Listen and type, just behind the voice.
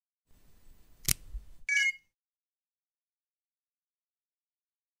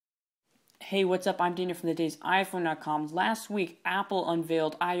Hey, what's up? I'm Daniel from TodaysiPhone.com. Last week, Apple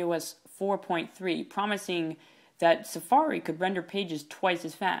unveiled iOS 4.3, promising that Safari could render pages twice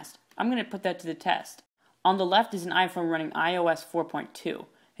as fast. I'm going to put that to the test. On the left is an iPhone running iOS 4.2,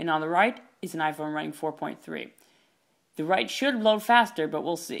 and on the right is an iPhone running 4.3. The right should load faster, but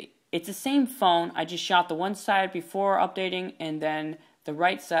we'll see. It's the same phone, I just shot the one side before updating and then the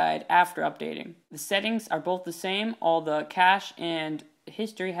right side after updating. The settings are both the same, all the cache and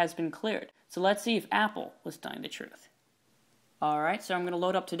history has been cleared. So let's see if Apple was telling the truth. Alright, so I'm going to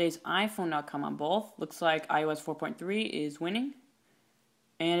load up today's iPhone.com on both. Looks like iOS 4.3 is winning.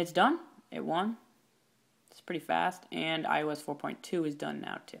 And it's done. It won. It's pretty fast. And iOS 4.2 is done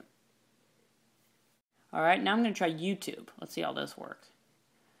now too. Alright, now I'm going to try YouTube. Let's see how this works.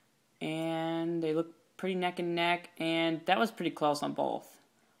 And they look pretty neck and neck. And that was pretty close on both.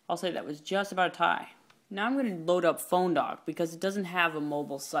 I'll say that was just about a tie. Now I'm going to load up PhoneDog because it doesn't have a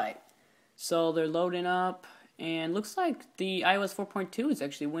mobile site. So they're loading up, and looks like the iOS 4.2 is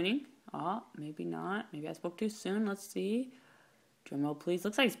actually winning. Maybe not. Maybe I spoke too soon. Let's see. Drum roll, please.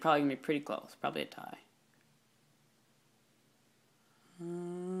 Looks like it's probably going to be pretty close. Probably a tie.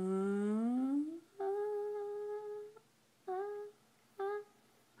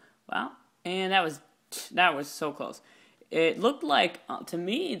 Wow. And that was so close. It looked like, to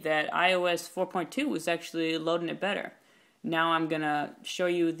me, that iOS 4.2 was actually loading it better. Now I'm going to show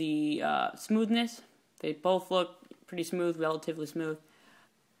you the smoothness. They both look pretty smooth, relatively smooth.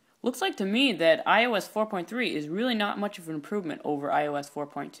 Looks like to me that iOS 4.3 is really not much of an improvement over iOS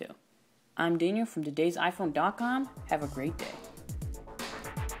 4.2. I'm Daniel from TodaysiPhone.com. Have a great day.